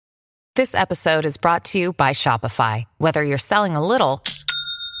This episode is brought to you by Shopify. Whether you're selling a little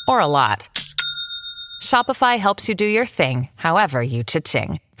or a lot, Shopify helps you do your thing, however you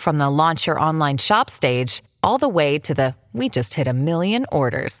cha-ching. From the launch your online shop stage, all the way to the we just hit 1 million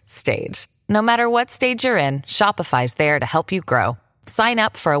orders stage. No matter what stage you're in, Shopify's there to help you grow. Sign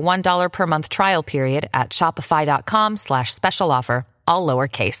up for a $1 per month trial period at shopify.com/special offer, all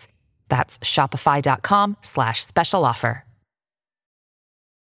lowercase. That's shopify.com/special offer.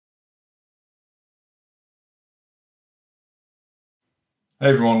 Hey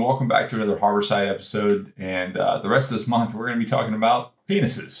everyone, welcome back to another Harborside episode. And the rest of this month, we're going to be talking about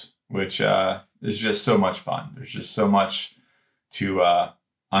penises, which is just so much fun. There's just so much to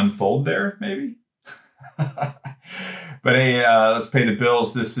unfold there, maybe. But hey, let's pay the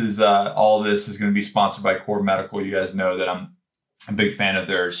bills. This is all this is going to be sponsored by Core Medical. You guys know that I'm a big fan of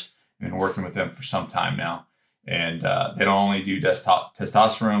theirs. I've been working with them for some time now. And they don't only do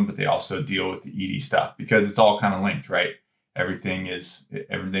testosterone, but they also deal with the ED stuff because it's all kind of linked, right? Everything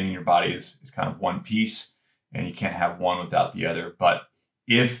in your body is kind of one piece, and you can't have one without the other. But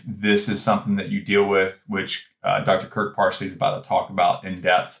if this is something that you deal with, which Dr. Kirk Parsley is about to talk about in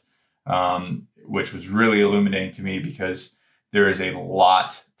depth, which was really illuminating to me because there is a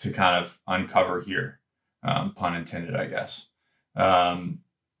lot to kind of uncover here, pun intended, I guess.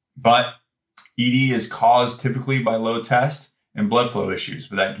 But ED is caused typically by low test and blood flow issues,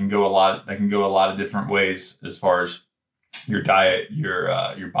 but that can go a lot of different ways as far as your diet,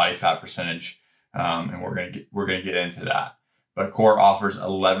 your body fat percentage, and we're gonna get into that. But Core offers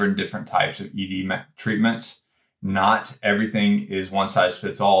 11 different types of ED treatments. Not everything is one size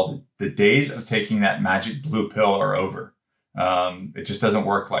fits all. The days of taking that magic blue pill are over. It just doesn't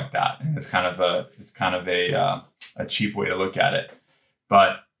work like that, and it's kind of a cheap way to look at it.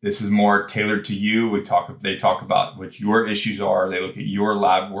 But this is more tailored to you. They talk about what your issues are. They look at your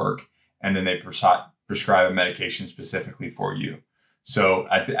lab work, and then they prescribe a medication specifically for you. So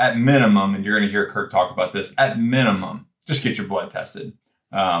at minimum, and you're going to hear Kirk talk about this, at minimum, just get your blood tested.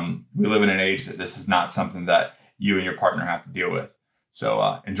 We live in an age that this is not something that you and your partner have to deal with.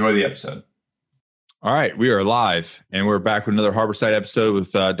 So enjoy the episode. All right, we are live, and we're back with another Harborside episode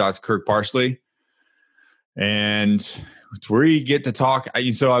with Dr. Kirk Parsley. And we get to talk.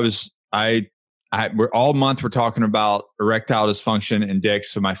 We're all month we're talking about erectile dysfunction and dicks.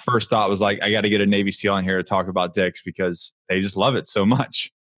 So my first thought was like, I got to get a Navy SEAL in here to talk about dicks because they just love it so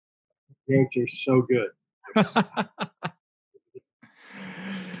much. Dicks are so good.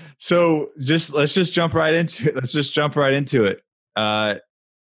 So let's just jump right into it.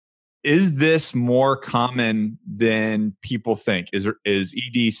 Is this more common than people think? Is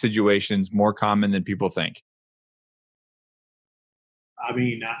ED situations more common than people think? I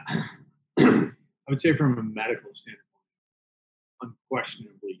mean, I would say from a medical standpoint,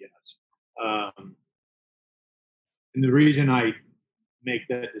 unquestionably yes. And the reason I make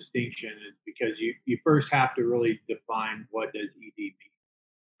that distinction is because you first have to really define what does ED mean,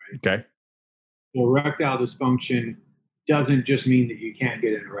 right? Okay. So erectile dysfunction doesn't just mean that you can't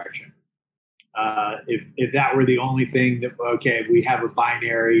get an erection. If that were the only thing that, okay, we have a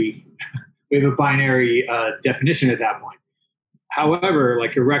binary definition at that point. However,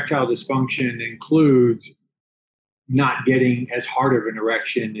 like erectile dysfunction includes not getting as hard of an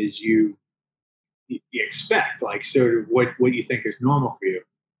erection as you expect, like sort of what you think is normal for you.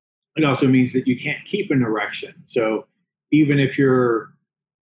 It also means that you can't keep an erection. So even if you're,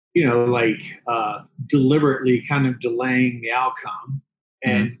 deliberately kind of delaying the outcome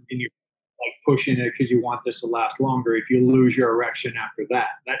and you're like pushing it because you want this to last longer, if you lose your erection after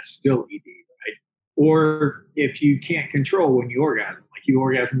that, that's still ED, right? Or if you can't control when you orgasm, like you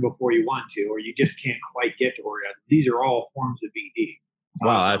orgasm before you want to, or you just can't quite get to orgasm. These are all forms of ED.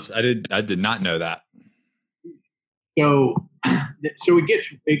 Wow, I did not know that. So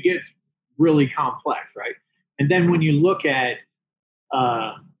it gets really complex, right? And then when you look at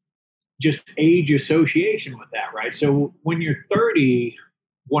just age association with that, right? So when you're 30,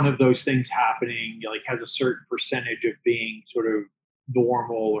 one of those things happening like has a certain percentage of being sort of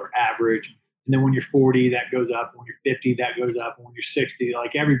normal or average. And then when you're 40, that goes up. When you're 50, that goes up. And when you're 60,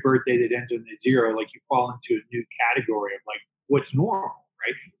 like every birthday that ends in a zero, like you fall into a new category of like what's normal,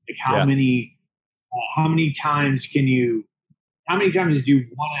 right? Like how many times do you want to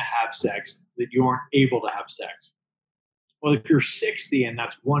have sex that you aren't able to have sex? Well, if you're 60 and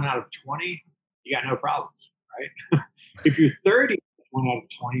that's 1 out of 20, you got no problems, right? If you're 30, 1 out of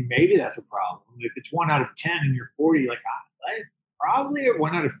 20, maybe that's a problem. If it's 1 out of 10 and you're 40, like that's probably a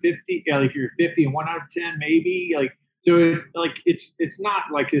 1 out of 50. Yeah, like you're 50 and 1 out of 10, maybe. Like so, it's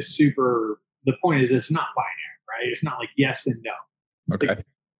not like this super. The point is, it's not binary, right? It's not like yes and no. Okay.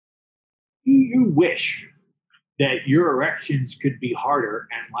 you wish that your erections could be harder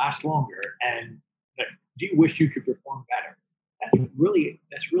and last longer, and do you wish you could perform better? That's really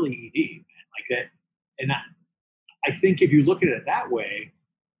ED, man. Like that, and I think if you look at it that way,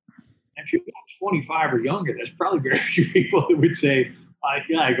 if you're 25 or younger, there's probably very few people that would say,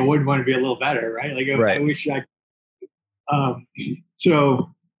 yeah, I wouldn't want to be a little better, right? Like Right. I wish I.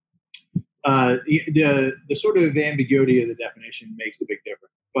 So the sort of ambiguity of the definition makes a big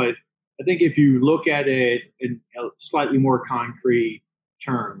difference. But I think if you look at it in slightly more concrete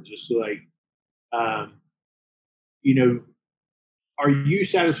terms, just like, are you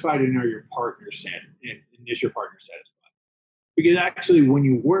satisfied and are your partner satisfied? And is your partner satisfied? Because actually, when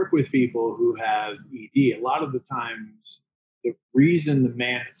you work with people who have ED, a lot of the times the reason the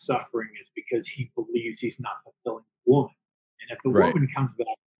man is suffering is because he believes he's not fulfilling the woman. And if the woman comes back,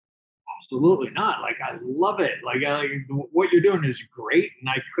 absolutely not. Like, I love it. Like what you're doing is great, and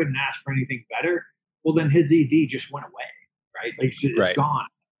I couldn't ask for anything better. Well, then his ED just went away, right? Like it's gone.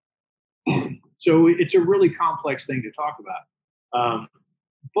 So it's a really complex thing to talk about.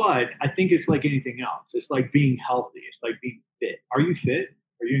 But I think it's like anything else. It's like being healthy. It's like being fit. Are you fit?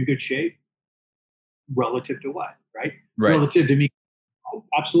 Are you in good shape? Relative to what, right? Relative to me,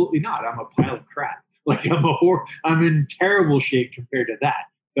 absolutely not. I'm a pile of crap. Like I'm in terrible shape compared to that.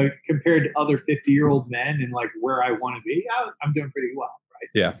 But compared to other 50-year-old men and like where I want to be, I'm doing pretty well, right?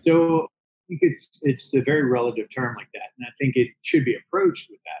 Yeah. So I think it's a very relative term like that. And I think it should be approached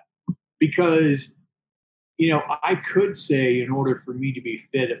with that. Because I could say in order for me to be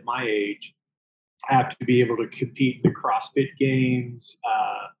fit at my age, I have to be able to compete in the CrossFit games,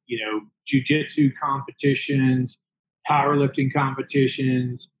 jiu-jitsu competitions, powerlifting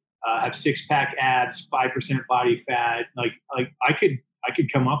competitions, have 6-pack abs, 5% body fat. Like I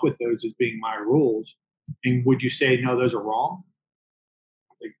could come up with those as being my rules. And would you say, no, those are wrong?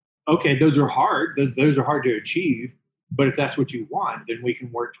 Like, okay, those are hard. Those are hard to achieve. But if that's what you want, then we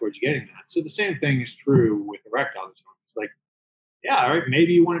can work towards getting that. So the same thing is true with erectile dysfunction. It's like, yeah, all right,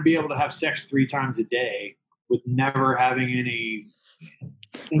 maybe you want to be able to have sex 3 times a day with never having any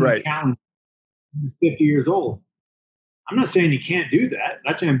challenge. 50 years old. I'm not saying you can't do that.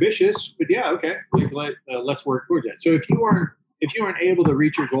 That's ambitious, but yeah, okay. Let's work towards that. So if you aren't able to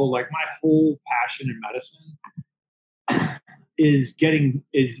reach your goal, like my whole passion in medicine is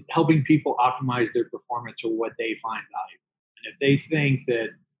helping people optimize their performance or what they find valuable. And if they think that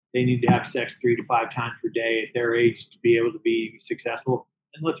they need to have sex 3 to 5 times per day at their age to be able to be successful,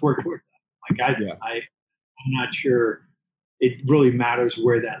 then let's work towards that. I'm not sure it really matters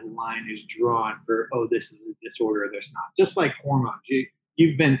where that line is drawn for, this is a disorder or this not. Just like hormones.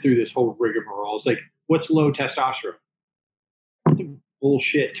 You've been through this whole rigmarole. It's like, what's low testosterone? It's a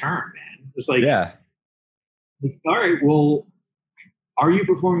bullshit term, man. It's like, all right, well, are you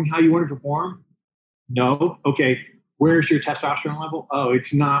performing how you want to perform? No. Okay. Where's your testosterone level? Oh,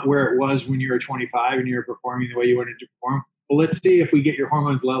 it's not where it was when you were 25 and you were performing the way you wanted to perform. Well, let's see if we get your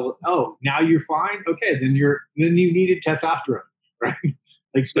hormones level. Oh, now you're fine. Okay, then you needed testosterone, right?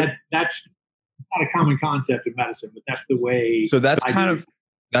 Like that's not a common concept in medicine, but that's the way. So that's kind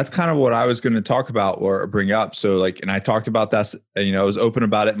of what I was going to talk about or bring up. So and I talked about that, and I was open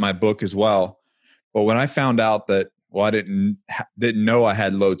about it in my book as well. But when I found out that, I didn't know I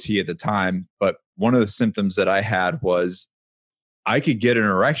had low T at the time, but one of the symptoms that I had was I could get an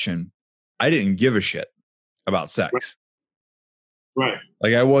erection. I didn't give a shit about sex. Right.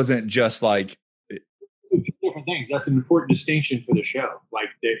 Like I wasn't just like. Different things. That's an important distinction for the show. Like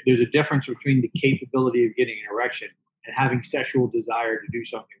there's a difference between the capability of getting an erection and having sexual desire to do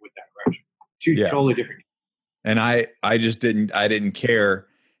something with that erection. Two totally different. And I just didn't care.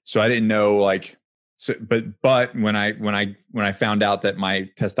 So I didn't know like. So, but when I found out that my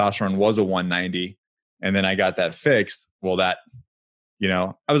testosterone was a 190 and then I got that fixed, well, that,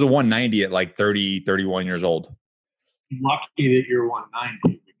 I was a 190 at like 30, 31 years old. Lucky that you're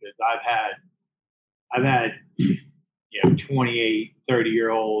 190 because I've had 28,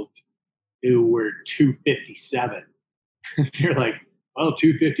 30-year-olds who were 257. They're like, well,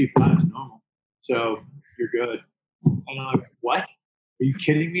 255 is normal. So you're good. And I'm like, what? Are you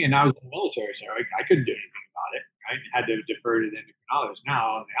kidding me? And I was in the military, so I couldn't do anything about it. I had to defer to the endocrinologist.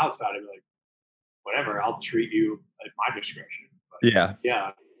 Now, on the outside, I'd be like, whatever, I'll treat you at my discretion. But,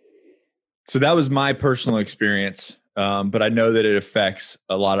 yeah. So that was my personal experience, but I know that it affects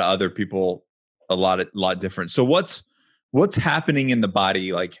a lot of other people a lot different. So what's happening in the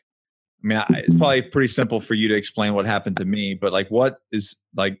body? Like, I mean, it's probably pretty simple for you to explain what happened to me, but like, what is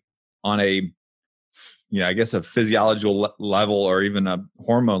like on a I guess a physiological level or even a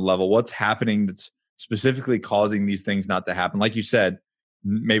hormone level, what's happening that's specifically causing these things not to happen? Like you said,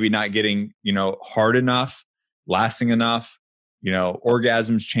 maybe not getting, hard enough, lasting enough,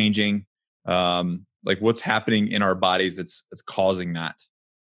 orgasms changing, like what's happening in our bodies that's causing that?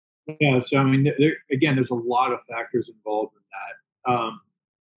 Yeah. So, I mean, there's a lot of factors involved in that.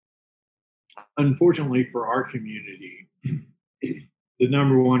 Unfortunately for our community, the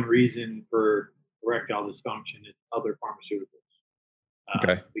number one reason for erectile dysfunction is other pharmaceuticals.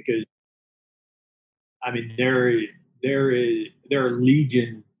 Okay. Because I mean, there are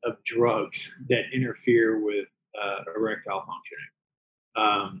legion of drugs that interfere with erectile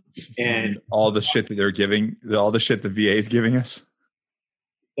functioning, and all the shit that they're giving, all the shit the VA is giving us,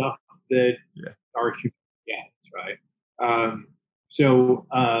 stuff that our community gets, right?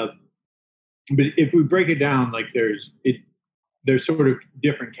 But if we break it down, like there's sort of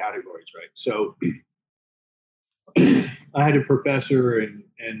different categories, right? So I had a professor in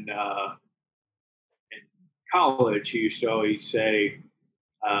college who used to always say,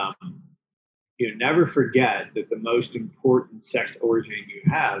 never forget that the most important sex organ you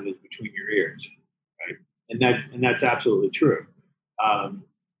have is between your ears, right? And that's absolutely true.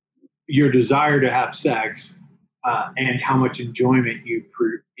 Your desire to have sex and how much enjoyment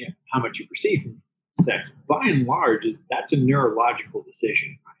how much you perceive from sex, by and large, that's a neurological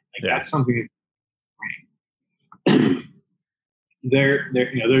decision. Right? Like that's something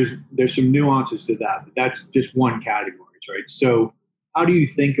that there's some nuances to that, but that's just one category, right? So, how do you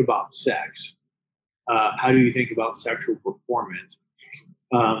think about sex? How do you think about sexual performance?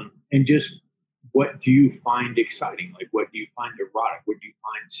 And just what do you find exciting? Like, what do you find erotic? What do you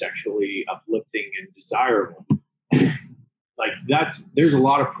find sexually uplifting and desirable? There's a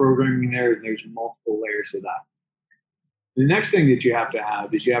lot of programming there, and there's multiple layers to that. The next thing that you have to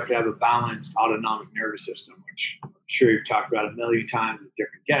have is you have to have a balanced autonomic nervous system, which I'm sure you've talked about a million times with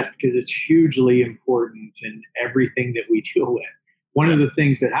different guests, because it's hugely important in everything that we deal with. One of the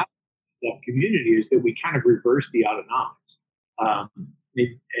things that happens in the community is that we kind of reverse the autonomics.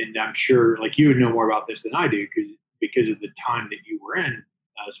 And I'm sure, like, you would know more about this than I do, because of the time that you were in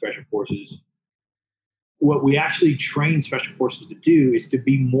Special Forces. What we actually train Special Forces to do is to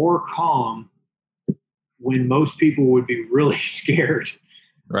be more calm when most people would be really scared.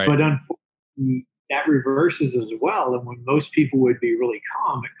 Right. But unfortunately, that reverses as well. And when most people would be really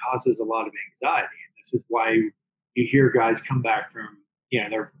calm, it causes a lot of anxiety. And this is why you hear guys come back from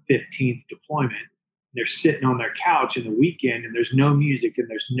their 15th deployment. They're sitting on their couch in the weekend, and there's no music and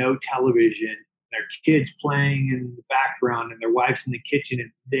there's no television. Their kids playing in the background, and their wife's in the kitchen,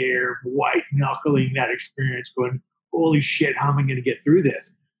 and they're white knuckling that experience, going, "Holy shit, how am I going to get through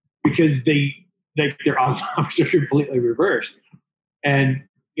this?" Because their autonomics are completely reversed. And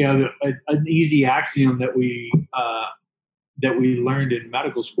an easy axiom that we learned in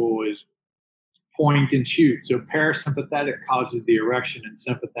medical school is point and shoot. So parasympathetic causes the erection, and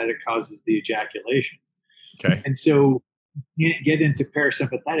sympathetic causes the ejaculation. Okay. And so you can't get into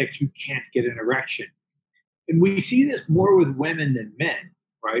parasympathetics, you can't get an erection. And we see this more with women than men,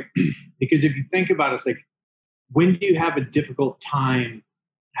 right? Because if you think about it, it's like, when do you have a difficult time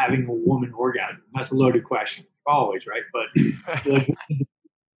having a woman orgasm? That's a loaded question, always, right? But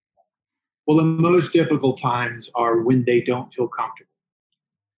well, the most difficult times are when they don't feel comfortable.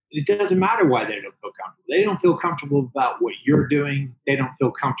 It doesn't matter why they don't feel comfortable. They don't feel comfortable about what you're doing. They don't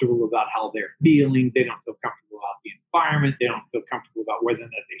feel comfortable about how they're feeling. They don't feel comfortable about the environment. They don't feel comfortable about whether or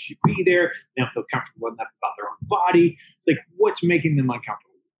not they should be there. They don't feel comfortable enough about their own body. It's like, what's making them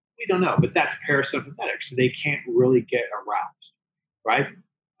uncomfortable? We don't know, but that's parasympathetic. So they can't really get aroused, right?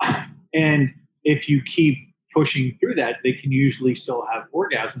 And if you keep pushing through that, they can usually still have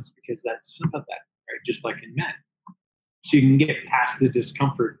orgasms because that's sympathetic, right? Just like in men. So you can get past the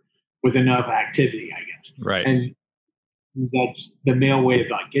discomfort with enough activity, I guess. Right. And that's the male way of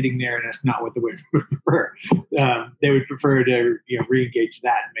getting there, and that's not what the women would prefer. They would prefer to re-engage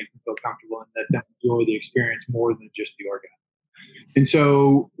that and make them feel comfortable and let them enjoy the experience more than just the orgasm. And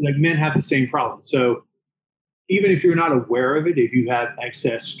so, men have the same problem. So even if you're not aware of it, if you have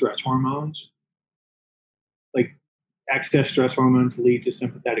excess stress hormones, excess stress hormones lead to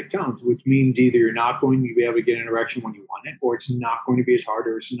sympathetic tones, which means either you're not going to be able to get an erection when you want it, or it's not going to be as hard,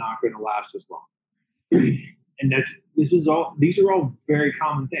 or it's not going to last as long. And these are all very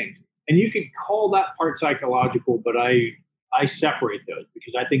common things. And you could call that part psychological, but I separate those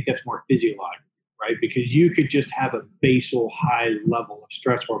because I think that's more physiological, right? Because you could just have a basal high level of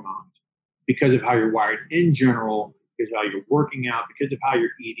stress hormones because of how you're wired in general, because of how you're working out, because of how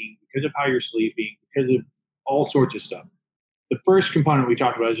you're eating, because of how you're sleeping, because of all sorts of stuff. The first component we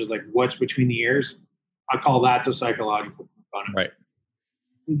talked about is just like what's between the ears. I call that the psychological component. Right.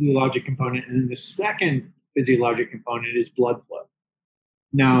 Physiologic component. And then the second physiologic component is blood flow.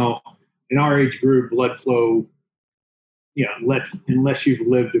 Now, in our age group, blood flow, unless you've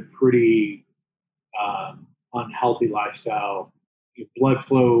lived a pretty unhealthy lifestyle, blood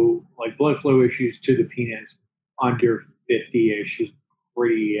flow issues to the penis under 50-ish is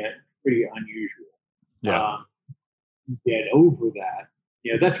pretty unusual. Yeah. Get over that.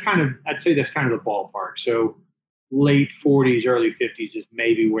 I'd say that's kind of the ballpark. So late 40s, early 50s is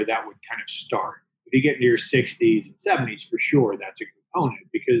maybe where that would kind of start. If you get into your 60s and 70s, for sure, that's a component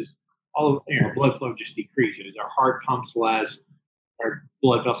because blood flow just decreases. Our heart pumps less, our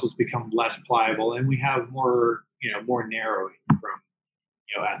blood vessels become less pliable, and we have more narrowing from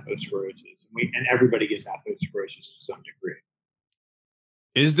atherosclerosis. And everybody gets atherosclerosis to some degree.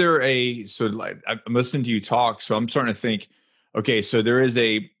 Is there I'm listening to you talk, so I'm starting to think, okay, so there's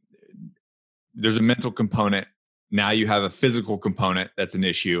a mental component. Now you have a physical component that's an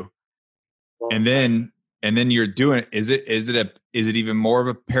issue. And then you're doing it. Is it even more of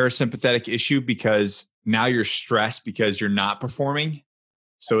a parasympathetic issue because now you're stressed because you're not performing?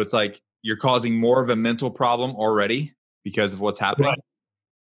 So it's like you're causing more of a mental problem already because of what's happening. Right.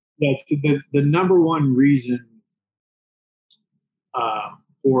 Yeah, the number one reason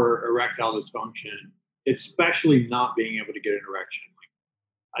for erectile dysfunction, especially not being able to get an erection,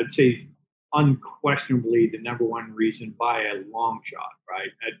 I'd say unquestionably the number one reason by a long shot, right?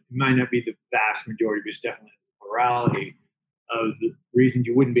 It might not be the vast majority, but it's definitely the plurality of the reasons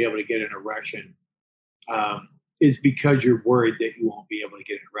you wouldn't be able to get an erection is because you're worried that you won't be able to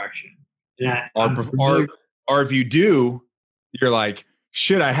get an erection. Or if you do, you're like,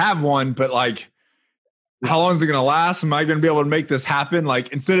 should I have one? But like, how long is it going to last? Am I going to be able to make this happen? Like,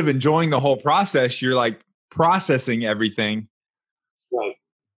 instead of enjoying the whole process, you're like processing everything.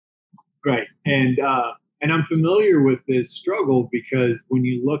 Right. And I'm familiar with this struggle because when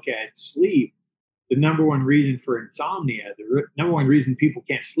you look at sleep, the number one reason for insomnia, number one reason people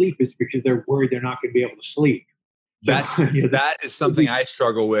can't sleep is because they're worried they're not going to be able to sleep. So, that is something I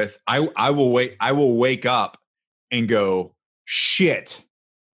struggle with. I will wake up and go, shit.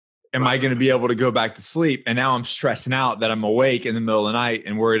 Am I going to be able to go back to sleep? And now I'm stressing out that I'm awake in the middle of the night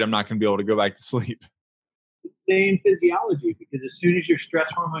and worried I'm not going to be able to go back to sleep. Same physiology, because as soon as your stress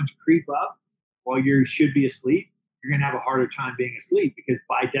hormones creep up while you should be asleep, you're going to have a harder time being asleep because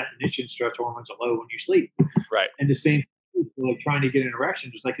by definition, stress hormones are low when you sleep. Right. And the same thing like trying to get an erection,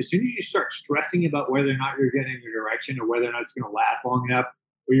 just like as soon as you start stressing about whether or not you're getting an erection or whether or not it's going to last long enough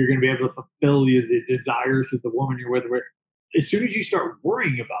or you're going to be able to fulfill the desires of the woman you're with, as soon as you start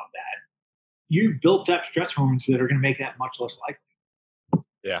worrying about that, you built up stress hormones that are going to make that much less likely.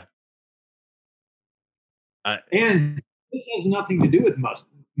 Yeah. And this has nothing to do with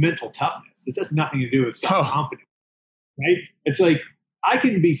mental toughness. This has nothing to do with self-confidence, right? It's like I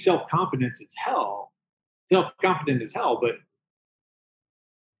can be self-confident as hell, but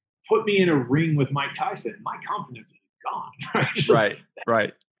put me in a ring with Mike Tyson, my confidence is gone. Right.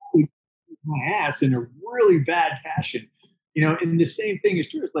 Right. My ass in a really bad fashion, and the same thing is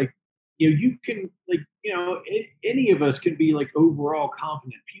true. It's like, you can any of us can be like overall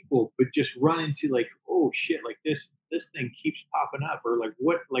confident people, but just run into like, oh shit, like this thing keeps popping up, or like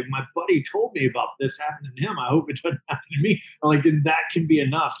what, like my buddy told me about this happening to him. I hope it doesn't happen to me. Like, and that can be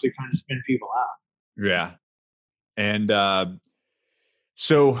enough to kind of spin people out. Yeah. And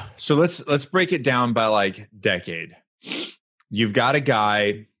so let's break it down by like decade. You've got a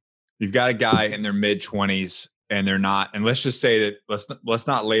guy in their mid 20s and they're not, and let's just say that let's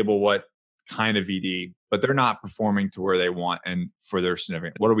not label what kind of ED, but they're not performing to where they want and for their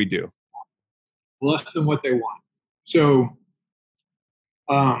significant. What do we do? Less than what they want. So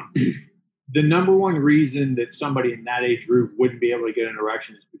the number one reason that somebody in that age group wouldn't be able to get an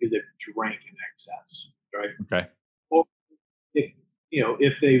erection is because they've drank in excess, right? Okay. Well,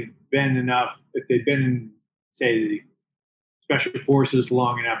 if they've been in, say, the special forces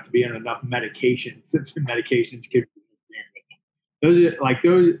long enough to be on enough medications could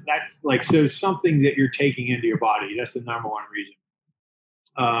that's like, so something that you're taking into your body, that's the number one reason.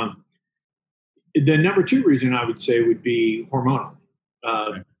 The number two reason I would say would be hormonal.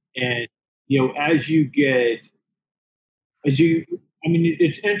 And,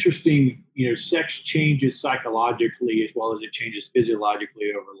 it's interesting, sex changes psychologically as well as it changes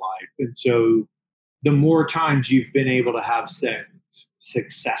physiologically over life. And so the more times you've been able to have sex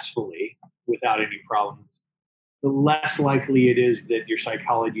successfully without any problems, the less likely it is that your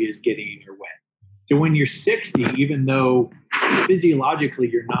psychology is getting in your way. So when you're 60, even though physiologically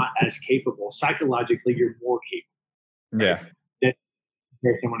you're not as capable, psychologically you're more capable. Yeah.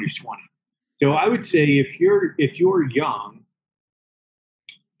 Than someone who's 20. So I would say if you're young,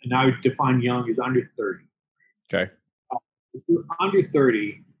 and I would define young as under 30. Okay. If you're under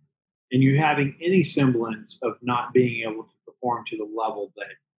 30 and you're having any semblance of not being able to perform to the level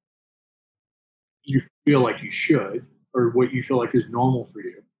that you feel like you should, or what you feel like is normal for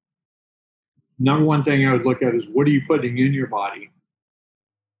you, number one thing I would look at is what are you putting in your body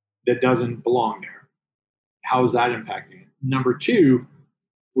that doesn't belong there? How is that impacting it? Number two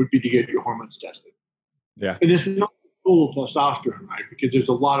would be to get your hormones tested. Yeah. And this is not total testosterone, right? Because there's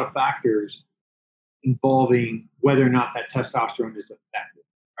a lot of factors involving whether or not that testosterone is effective,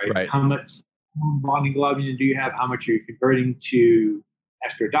 right? Right. How much bonding globulin do you have? How much are you converting to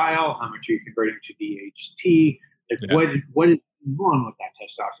estradiol? How much are you converting to DHT? Like what is going on with that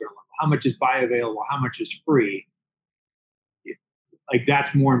testosterone level? How much is bioavailable? How much is free? Like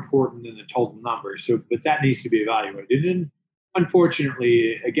that's more important than the total number. So, but that needs to be evaluated. And then,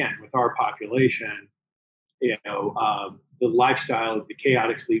 unfortunately, again, with our population, the lifestyle, the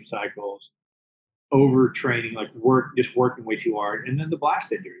chaotic sleep cycles, overtraining, like just working way too hard, and then the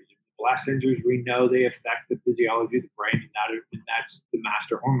blast injuries. Blast injuries, we know they affect the physiology of the brain, and that's the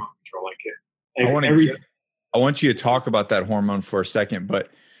master hormone control. I want you to talk about that hormone for a second, but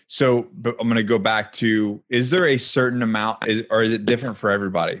I'm going to go back to, is there a certain amount, or is it different for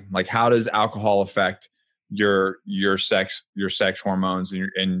everybody? Like, how does alcohol affect your sex hormones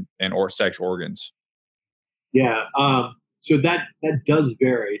and or sex organs? Yeah. So that does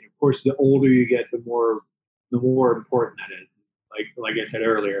vary. And of course, the older you get, the more important that is. Like I said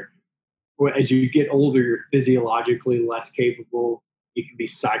earlier, as you get older, you're physiologically less capable. You can be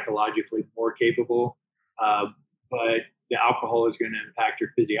psychologically more capable. But the alcohol is going to impact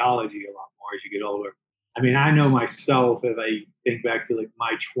your physiology a lot more as you get older. I mean, I know myself, if I think back to like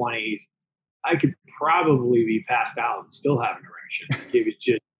my 20s, I could probably be passed out and still have an erection. It was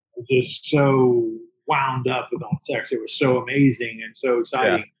just so wound up about sex. It was so amazing and so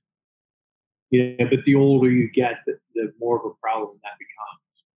exciting. Yeah, but the older you get, the more of a problem that becomes.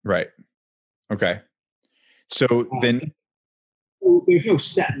 Right. Okay. So then there's no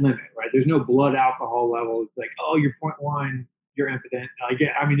set limit, right? There's no blood alcohol level. It's like, oh, you're 0.1, you're impotent.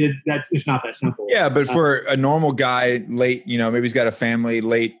 It's not that simple. Yeah, but for a normal guy, maybe he's got a family,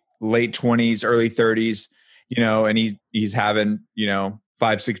 late 20s, early 30s, and he's having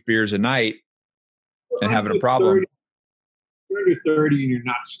 5-6 beers a night and having a problem. If you're under 30 and you're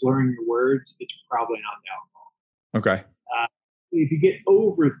not slurring your words, it's probably not the alcohol. Okay. If you get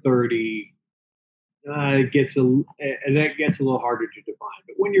over 30, that gets a little harder to define.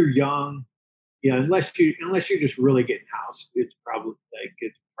 But when you're young, unless you're just really getting housed, it's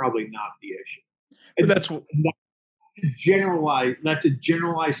probably not the issue. But that's a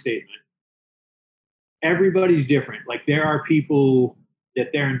generalized statement. Everybody's different. Like there are people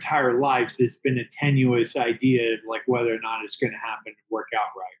that their entire lives has been a tenuous idea of like whether or not it's going to happen and work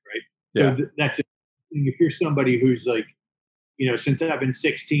out right? Yeah. So that's it. If you're somebody who's like, since I've been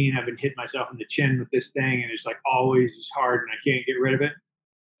 16, I've been hitting myself in the chin with this thing, and it's like always is hard, and I can't get rid of it.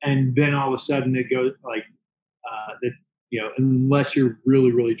 And then all of a sudden it goes like unless you're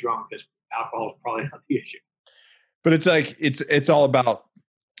really, really drunk, this alcohol is probably not the issue. But it's like it's all about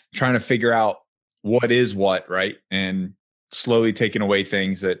trying to figure out what is what, right? And slowly taking away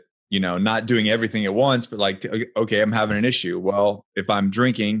things that not doing everything at once, but like, okay, I'm having an issue. Well, if I'm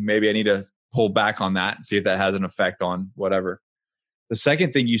drinking, maybe I need to pull back on that and see if that has an effect on whatever. The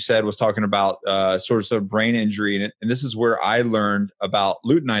second thing you said was talking about sort of brain injury. And this is where I learned about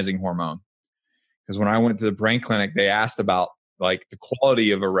luteinizing hormone. Because when I went to the brain clinic, they asked about like the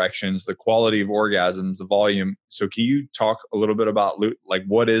quality of erections, the quality of orgasms, the volume. So can you talk a little bit about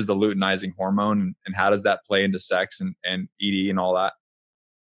what is the luteinizing hormone and how does that play into sex and ED and all that?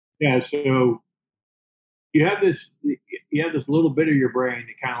 Yeah. So you have this little bit of your brain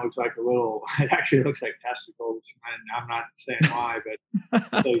that kind of looks like it actually looks like testicles. And I'm not saying why,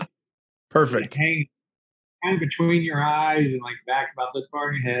 but like, perfect. Hang between your eyes and like back about this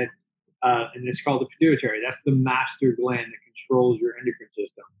far in your head. And it's called the pituitary. That's the master gland that controls your endocrine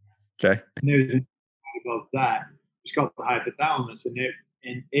system. Okay. And there's above that. It's called the hypothalamus, and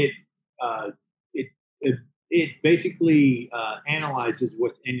it basically analyzes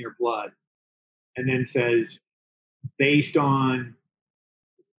what's in your blood, and then says, based on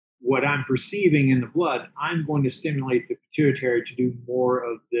what I'm perceiving in the blood, I'm going to stimulate the pituitary to do more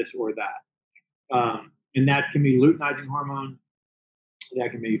of this or that. And that can be luteinizing hormone.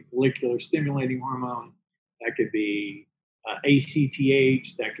 That can be follicular stimulating hormone. That could be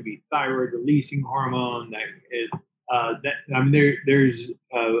ACTH. That could be thyroid releasing hormone. There's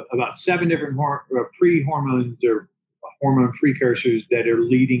about 7 different pre-hormones or hormone precursors that are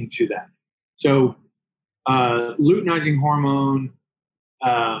leading to that. So luteinizing hormone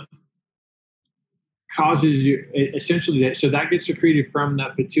causes you essentially that. So that gets secreted from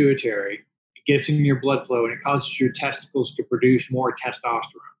that pituitary. It gets in your blood flow, and it causes your testicles to produce more testosterone.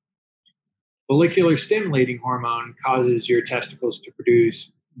 Follicular stimulating hormone causes your testicles to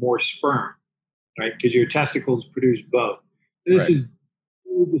produce more sperm, right? Because your testicles produce both. This is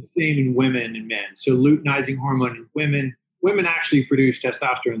the same in women and men. So luteinizing hormone in women actually produce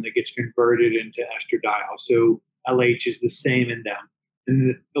testosterone that gets converted into estradiol. So LH is the same in them. And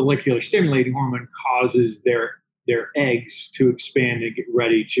the follicular stimulating hormone causes their eggs to expand and get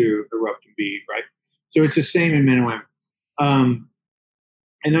ready to erupt and be, right? So it's the same in men and women.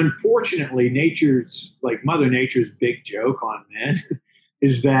 And unfortunately, Mother Nature's big joke on men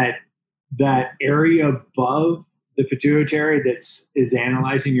is that area above the pituitary is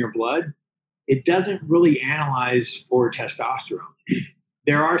analyzing your blood, it doesn't really analyze for testosterone.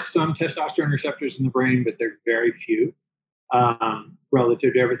 There are some testosterone receptors in the brain, but they're very few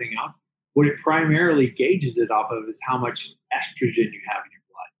relative to everything else. What it primarily gauges it off of is how much estrogen you have in your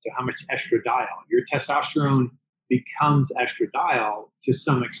blood. So how much estradiol. Your testosterone becomes estradiol to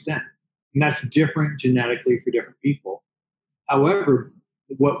some extent. And that's different genetically for different people. However,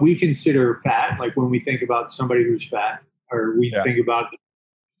 what we consider fat, like when we think about somebody who's fat, or we think about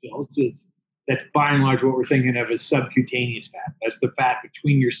the cells, that's by and large what we're thinking of as subcutaneous fat. That's the fat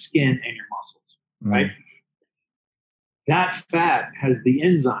between your skin and your muscles, right? That fat has the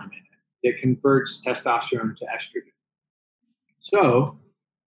enzyme in it that converts testosterone to estrogen. So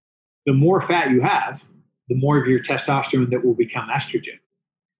the more fat you have, the more of your testosterone that will become estrogen.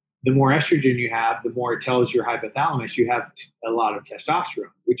 The more estrogen you have, the more it tells your hypothalamus you have a lot of testosterone,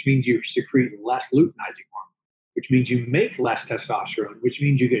 which means you secrete less luteinizing hormone, which means you make less testosterone, which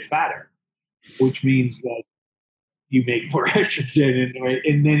means you get fatter, which means that you make more estrogen,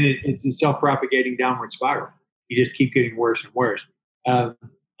 and then it's a self-propagating downward spiral. You just keep getting worse and worse.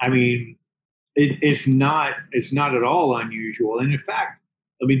 I mean, it's not at all unusual, and in fact,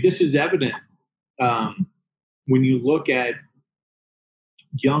 I mean, this is evident when you look at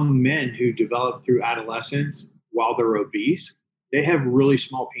young men who develop through adolescence while they're obese. They have really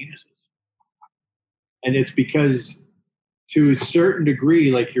small penises, and it's because, to a certain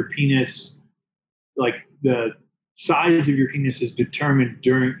degree, like your penis, like the size of your penis is determined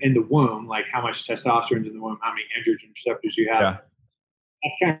in the womb, like how much testosterone is in the womb, how many androgen receptors you have.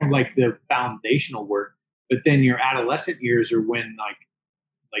 That's kind of like the foundational work. But then your adolescent years are when like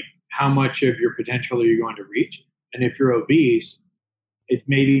how much of your potential are you going to reach? And if you're obese, it's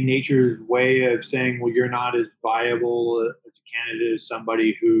maybe nature's way of saying, well, you're not as viable as a candidate as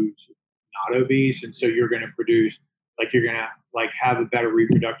somebody who's not obese, and so you're going to produce, like you're going to like have a better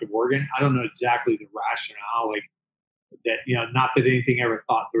reproductive organ. I don't know exactly the rationale, like that, not that anything ever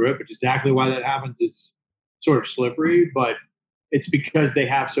thought through it, but exactly why that happens is sort of slippery. But it's because they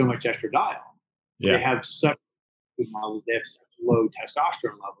have so much estradiol. They have such good levels. They have such low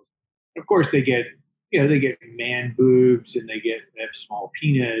testosterone levels. Of course, they get man boobs, and they have small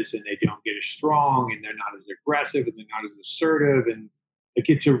penis, and they don't get as strong, and they're not as aggressive, and they're not as assertive, and it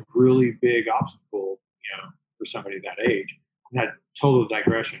gets a really big obstacle, for somebody that age. And that total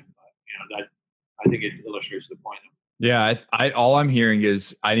digression, but that I think it illustrates the point. Yeah, I all I'm hearing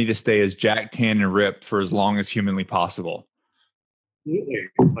is I need to stay as jacked, tan, and ripped for as long as humanly possible. Absolutely.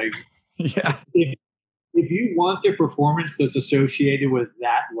 Like, yeah. If you want the performance that's associated with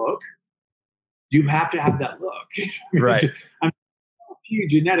that look, you have to have that look. Right. I mean, a few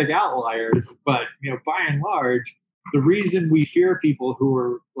genetic outliers, but by and large, the reason we fear people who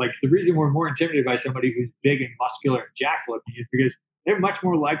are the reason we're more intimidated by somebody who's big and muscular and jacked looking is because they're much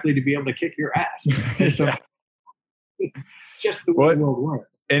more likely to be able to kick your ass. So it's just the way the world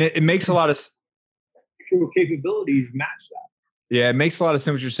works. And it makes a lot of capabilities match that. Yeah, it makes a lot of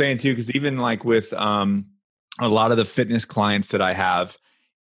sense what you're saying too, because even like with a lot of the fitness clients that I have,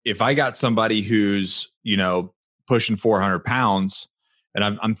 if I got somebody who's, pushing 400 pounds, and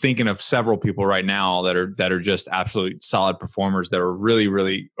I'm thinking of several people right now that are just absolute solid performers that are really,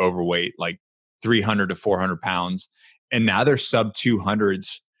 really overweight, like 300 to 400 pounds. And now they're sub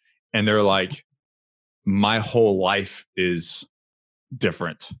 200s. And they're like, my whole life is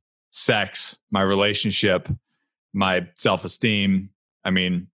different. Sex, my relationship, my self-esteem. I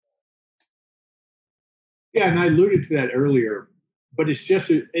mean. Yeah, and I alluded to that earlier, but it's just,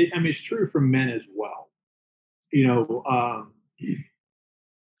 it's true for men as well.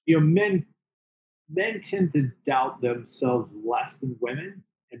 Men tend to doubt themselves less than women,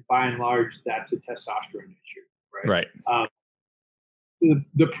 and by and large, that's a testosterone issue, right? Right.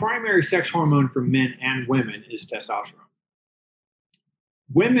 The primary sex hormone for men and women is testosterone.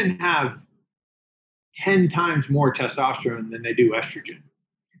 Women have 10 times more testosterone than they do estrogen.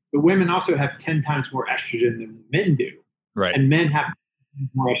 but women also have 10 times more estrogen than men do. Right. And men have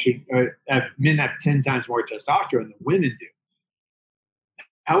more estrogen, men have 10 times more testosterone than women do.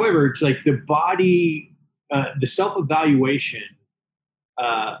 However, it's like the body, the self-evaluation,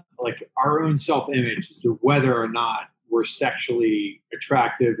 like our own self-image as to whether or not we're sexually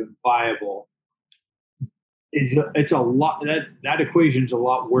attractive and viable it's a lot that equation is a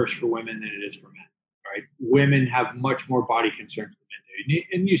lot worse for women than it is for men, right? Women have much more body concerns than men do,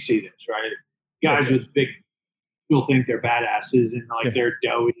 and you see this, right? Guys with big still think they're badasses and like they're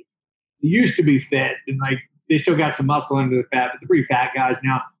doughy. They used to be fit and like they still got some muscle under the fat, but they're pretty fat guys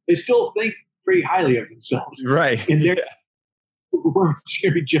now. They still think pretty highly of themselves, right? And they're going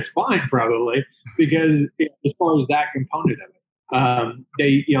to be just fine probably because as far as that component of it.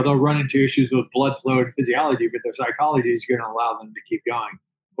 They'll run into issues with blood flow and physiology, but their psychology is going to allow them to keep going.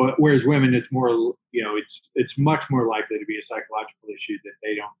 But whereas women, it's more, it's much more likely to be a psychological issue that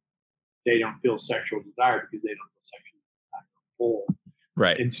they don't feel sexual desire because they don't feel sexual desire whole.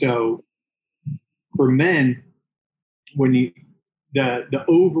 Right. And so for men, when the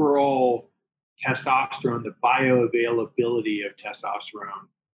overall testosterone, the bioavailability of testosterone,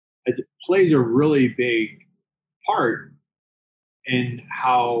 it plays a really big part in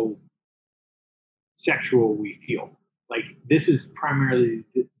how sexual we feel. Like this is primarily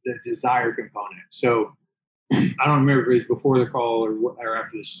the desire component. So I don't remember if it was before the call or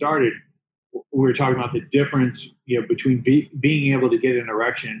after this started. We were talking about the difference, between being able to get an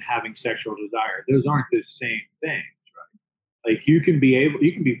erection and having sexual desire. Those aren't the same things, right? Like you can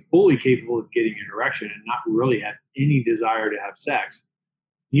be fully capable of getting an erection and not really have any desire to have sex.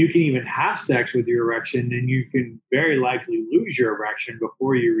 You can even have sex with your erection and you can very likely lose your erection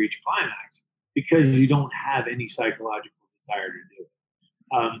before you reach climax because you don't have any psychological desire to do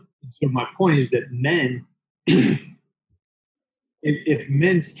it. So my point is that men, if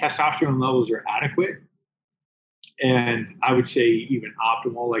men's testosterone levels are adequate, and I would say even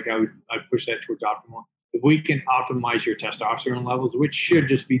optimal, like I'd push that towards optimal. If we can optimize your testosterone levels, which should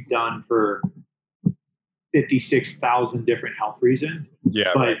just be done for 56,000 different health reasons.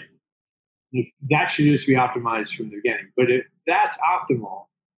 Yeah. But that should just be optimized from the beginning. But if that's optimal,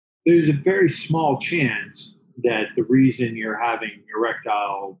 there's a very small chance that the reason you're having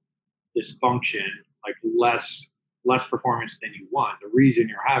erectile dysfunction, like less performance than you want, the reason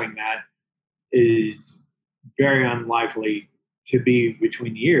you're having that is very unlikely to be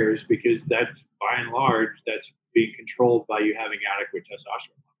between the ears because that's by and large, that's being controlled by you having adequate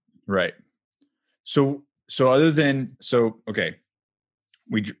testosterone. Right. So okay,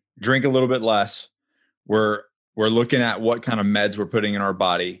 we drink a little bit less. We're looking at what kind of meds we're putting in our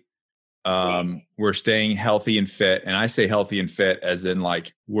body. We're staying healthy and fit. And I say healthy and fit as in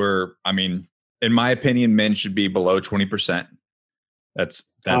like in my opinion, men should be below 20%. That's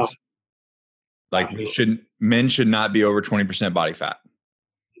men should not be over 20% body fat.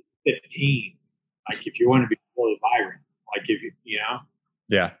 15. Like if you want to be fully vibrant, like if you know.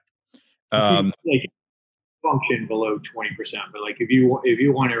 Yeah. Like function below 20%, but like if you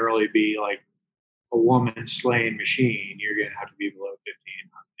want to really be like a woman slaying machine, you're gonna have to be below 15.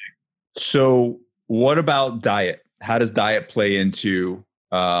 So what about diet? How does diet play into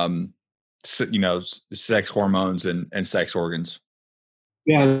sex hormones and sex organs?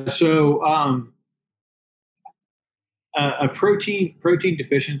 Yeah, so a protein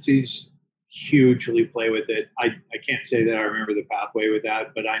deficiencies hugely play with it. I can't say that I remember the pathway with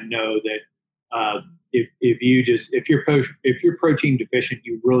that, but I know that if you're protein deficient,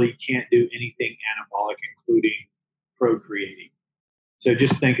 you really can't do anything anabolic, including procreating. So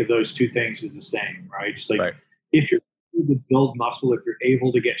just think of those two things as the same, right? Just like if you're able to build muscle, if you're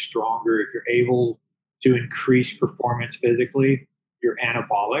able to get stronger, if you're able to increase performance physically, you're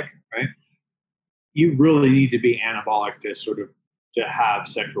anabolic, right? You really need to be anabolic to have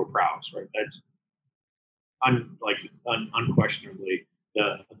sexual prowess, right? That's unquestionably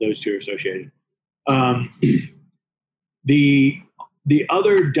those two are associated. The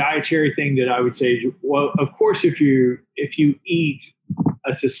other dietary thing that I would say is, well, of course, if you eat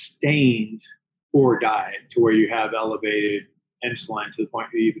a sustained poor diet to where you have elevated insulin to the point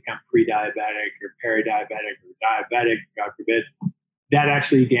where you become pre-diabetic or peri-diabetic or diabetic, God forbid, that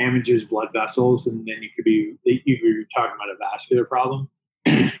actually damages blood vessels, and then you could be talking about a vascular problem.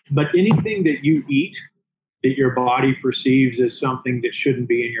 But anything that you eat that your body perceives as something that shouldn't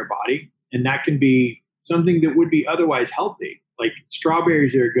be in your body, and that can be something that would be otherwise healthy, like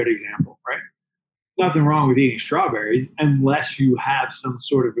strawberries are a good example, right? Nothing wrong with eating strawberries unless you have some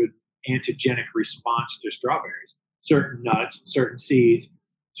sort of an antigenic response to strawberries. Certain nuts, certain seeds,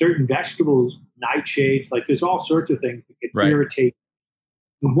 certain vegetables, nightshades, like there's all sorts of things that can irritate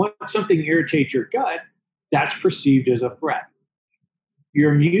Once something irritates your gut, that's perceived as a threat.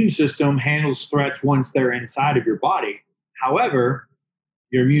 Your immune system handles threats once they're inside of your body. However,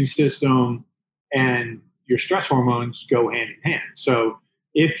 your immune system and your stress hormones go hand in hand. So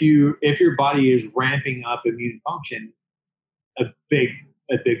if your body is ramping up immune function, a big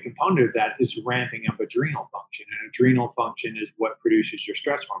component of that is ramping up adrenal function, and adrenal function is what produces your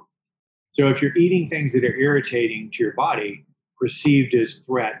stress hormone. So if you're eating things that are irritating to your body, perceived as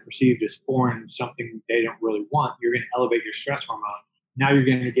threat, perceived as foreign, something they don't really want, you're going to elevate your stress hormone. Now you're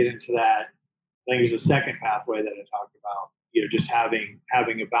going to get into that. I think there's a second pathway that I talked about. Just having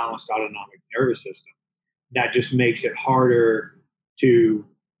a balanced autonomic nervous system. That just makes it harder to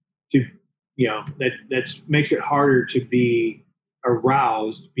that makes it harder to be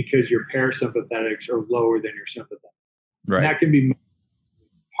aroused because your parasympathetics are lower than your sympathetics. Right. And that can be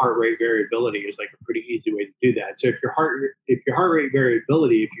heart rate variability is like a pretty easy way to do that. So if your heart rate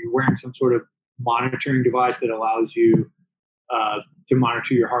variability, if you're wearing some sort of monitoring device that allows you to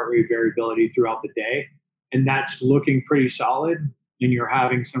monitor your heart rate variability throughout the day, and that's looking pretty solid, and you're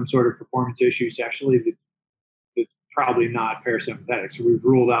having some sort of performance issue sexually, that's probably not parasympathetic. So we've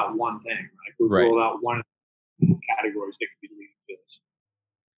ruled out one thing, right? We've ruled out one of the categories that could be leading to this.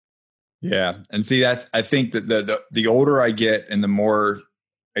 Yeah. And see, that I think that the older I get and the more,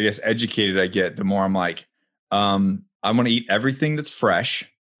 I guess, educated I get, the more I'm like, I want to eat everything that's fresh,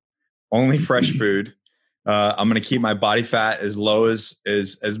 only fresh food. I'm going to keep my body fat as low as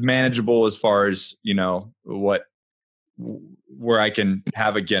manageable as far as, where I can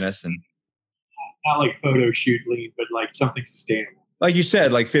have a Guinness, and not like photo shoot lean, but like something sustainable. Like you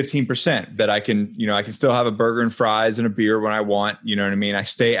said, like 15% that I can still have a burger and fries and a beer when I want, you know what I mean? I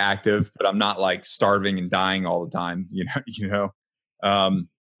stay active, but I'm not like starving and dying all the time,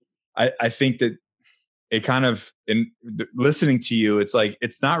 I think that it kind of, in listening to you, it's like,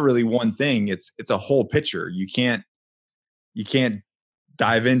 it's not really one thing. It's a whole picture. You can't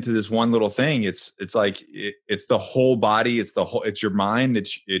dive into this one little thing. It's like, it's the whole body. It's your mind.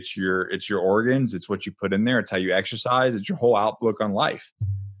 It's your organs. It's what you put in there. It's how you exercise. It's your whole outlook on life.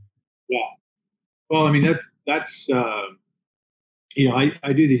 Yeah. Well, I mean, that's I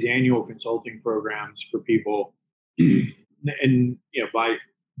do these annual consulting programs for people, and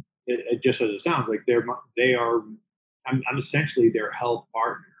just as it sounds like I'm essentially their health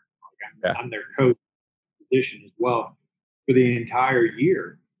partner. Like I'm their coach position as well for the entire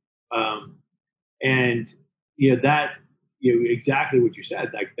year. And exactly what you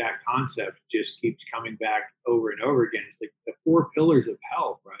said, like that concept just keeps coming back over and over again. It's like the 4 pillars of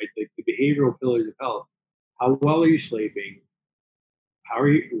health, right? Like the behavioral pillars of health. How well are you sleeping?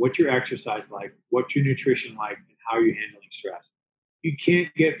 What's your exercise like? What's your nutrition like? And how are you handling stress? You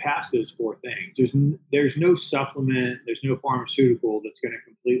can't get past those 4 things. There's no supplement, there's no pharmaceutical that's going to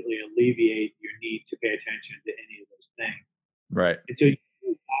completely alleviate your need to pay attention to any of those things. Right. And so you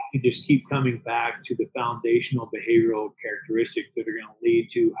have to just keep coming back to the foundational behavioral characteristics that are going to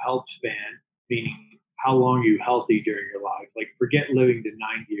lead to health span, meaning how long are you healthy during your life? Like forget living to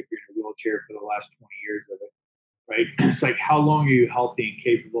 90 if you're in a wheelchair for the last 20 years of it, right? It's like how long are you healthy and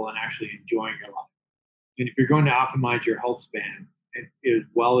capable and actually enjoying your life? And if you're going to optimize your health span as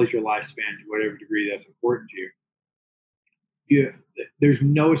well as your lifespan to whatever degree that's important to you, there's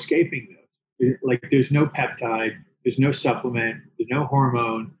no escaping those. Like there's no peptide, there's no supplement, there's no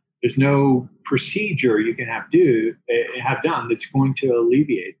hormone, there's no procedure you can have done that's going to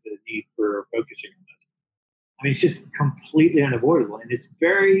alleviate the need for focusing on this. I mean, it's just completely unavoidable, and it's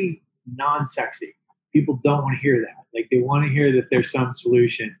very non-sexy. People don't want to hear that. Like they want to hear that there's some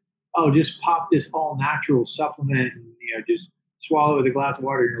solution. Oh, just pop this all natural supplement and just swallow it with a glass of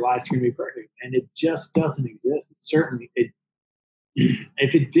water and your life's going to be perfect. And it just doesn't exist.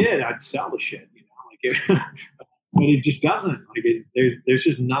 If it did, I'd sell the shit, but it just doesn't. Like there's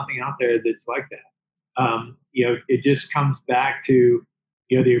just nothing out there that's like that. It just comes back to,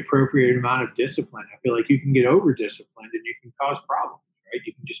 the appropriate amount of discipline. I feel like you can get over disciplined and you can cause problems, right?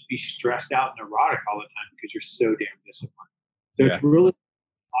 You can just be stressed out and neurotic all the time because you're so damn disciplined. So It's really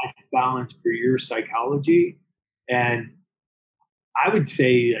life balance for your psychology. And I would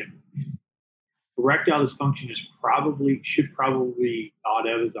say like erectile dysfunction should probably be thought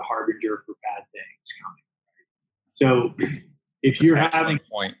of as a harbinger for bad things coming. So if you're having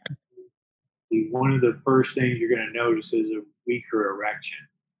point, one of the first things you're going to notice is a weaker erection.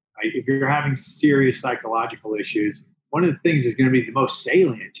 Right? If you're having serious psychological issues, one of the things that's going to be the most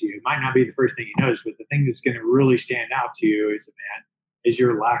salient to you, it might not be the first thing you notice, but the thing that's going to really stand out to you as a man is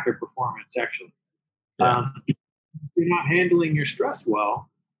your lack of performance sexually. If you're not handling your stress well,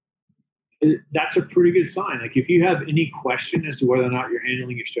 that's a pretty good sign. Like if you have any question as to whether or not you're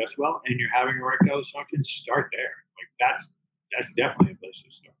handling your stress well and you're having erectile dysfunction, start there. Like that's definitely a place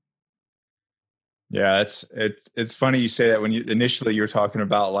to start. Yeah, it's funny you say that when you initially you were talking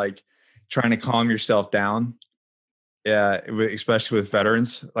about like trying to calm yourself down. Yeah, especially with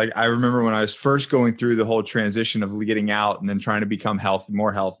veterans. Like I remember when I was first going through the whole transition of getting out and then trying to become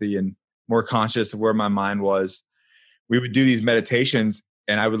more healthy and more conscious of where my mind was. We would do these meditations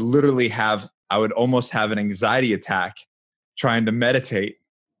and I would almost have an anxiety attack trying to meditate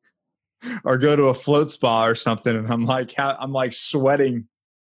or go to a float spa or something. And I'm like sweating.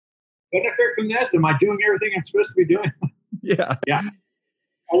 Benefit from this? Am I doing everything I'm supposed to be doing? Yeah. Yeah.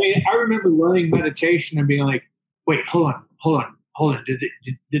 I mean, I remember learning meditation and being like, wait, hold on.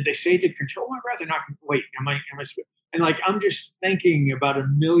 Did they say to control my breath or not? Wait, am I? And like, I'm just thinking about a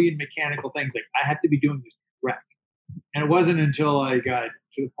million mechanical things. Like I have to be doing this correct. And it wasn't until I got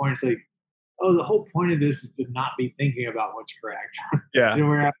to the point, it's like, oh, the whole point of this is to not be thinking about what's correct.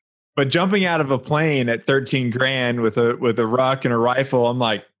 Yeah. But jumping out of a plane at 13 grand with a ruck and a rifle, I'm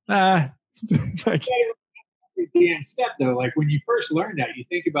like, like, the end step though, like when you first learn that, you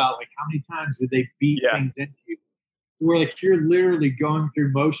think about like how many times did they beat things into you? Where like you're literally going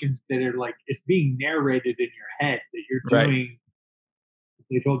through motions that are like it's being narrated in your head that you're doing what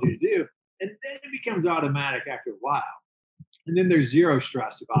they told you to do, and then it becomes automatic after a while. And then there's zero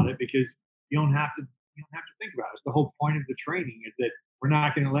stress about it because you don't have to think about it. It's the whole point of the training is that we're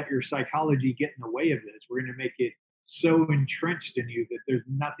not going to let your psychology get in the way of this. We're going to make it so entrenched in you that there's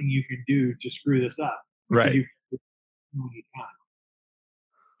nothing you can do to screw this up. Right.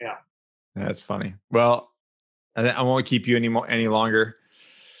 Yeah. That's funny. Well, I won't keep you any longer.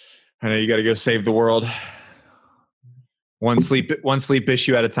 I know you got to go save the world. One sleep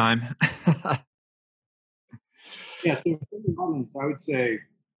issue at a time. Yeah. So for the audience, I would say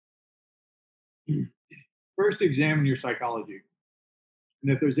first examine your psychology,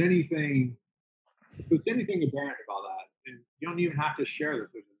 and if there's anything apparent about that, then you don't even have to share this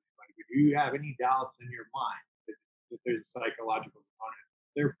with anybody. If you have any doubts in your mind that there's a psychological component,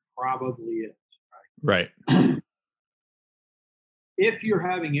 there probably is. Right. If you're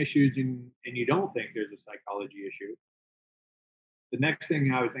having issues and you don't think there's a psychology issue, the next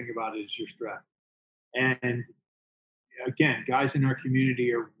thing I would think about is your stress. And again, guys in our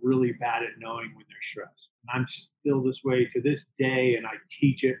community are really bad at knowing when they're stressed. And I'm still this way to this day, and I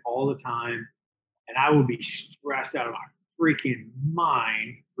teach it all the time. And I will be stressed out of my freaking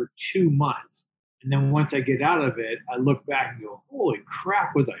mind for 2 months. And then once I get out of it, I look back and go, holy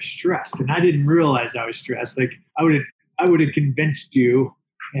crap, was I stressed? And I didn't realize I was stressed. Like I would have convinced you,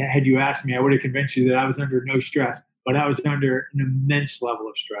 had you asked me, I would have convinced you that I was under no stress, but I was under an immense level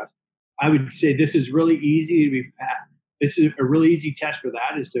of stress. I would say this is really easy to be passed. This is a really easy test for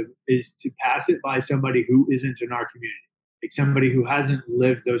that is to pass it by somebody who isn't in our community, like somebody who hasn't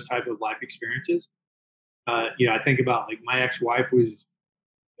lived those type of life experiences. I think about like my ex-wife was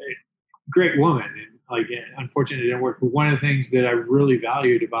a great woman, and like unfortunately it didn't work. But one of the things that I really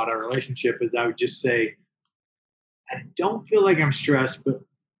valued about our relationship is I would just say, I don't feel like I'm stressed, but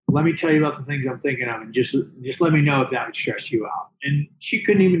let me tell you about the things I'm thinking of, and just let me know if that would stress you out. And she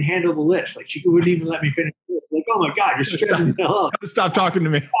couldn't even handle the list. Like she wouldn't even let me finish the list. Like, oh my God, you're stressing the hell out. Stop talking to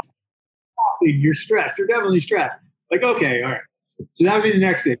me. You're stressed. You're definitely stressed. Like, okay, all right. So that would be the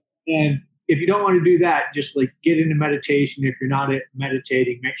next thing. And if you don't want to do that, just like get into meditation. If you're not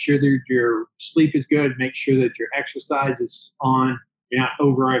meditating, make sure that your sleep is good. Make sure that your exercise is on. You're not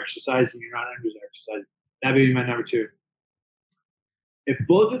over-exercising. You're not under-exercising. That'd be my number 2. If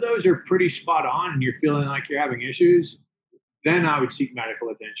both of those are pretty spot on and you're feeling like you're having issues, then I would seek medical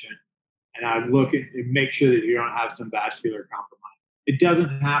attention. And I would look at and make sure that you don't have some vascular compromise. It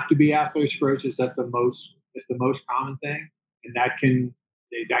doesn't have to be atherosclerosis. That's the most common thing. And that can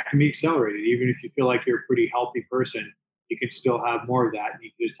be accelerated. Even if you feel like you're a pretty healthy person, you can still have more of that, and you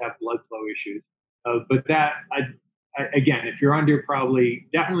can just have blood flow issues. But that, again, if you're under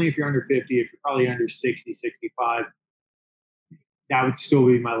definitely if you're under 50, if you're probably under 60, 65, that would still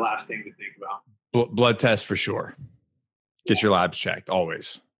be my last thing to think about. Blood test for sure. Get your labs checked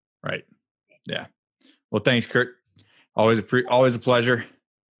always. Right. Yeah. Well, thanks, Kirk. Always a pleasure.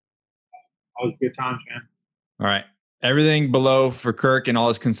 Always good times, man. All right. Everything below for Kirk and all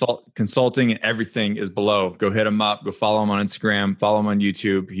his consulting and everything is below. Go hit him up. Go follow him on Instagram. Follow him on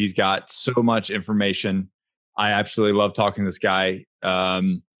YouTube. He's got so much information. I absolutely love talking to this guy.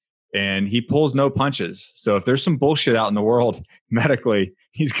 And he pulls no punches. So if there's some bullshit out in the world medically,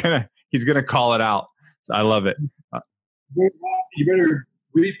 he's gonna call it out. So I love it. You better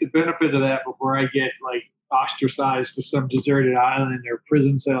reap the benefit of that before I get like ostracized to some deserted island or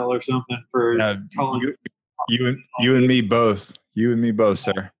prison cell or something for telling. You and me both. You and me both,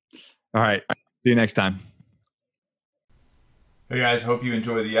 sir. All right. See you next time. Hey guys, hope you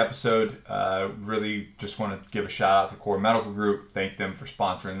enjoyed the episode. Really just want to give a shout out to Core Medical Group. Thank them for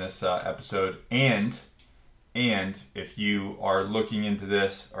sponsoring this episode. And if you are looking into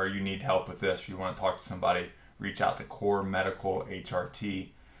this or you need help with this, or you want to talk to somebody, reach out to Core Medical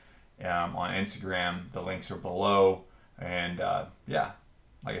HRT on Instagram. The links are below. And yeah,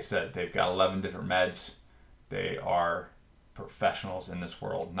 like I said, they've got 11 different meds. They are professionals in this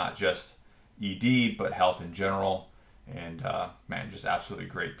world, not just ED, but health in general. And man, just absolutely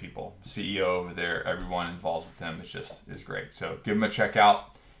great people. CEO over there, everyone involved with them is great. So give them a check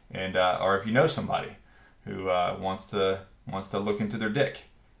out, and or if you know somebody who wants to look into their dick,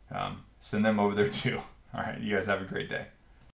 send them over there too. All right, you guys have a great day.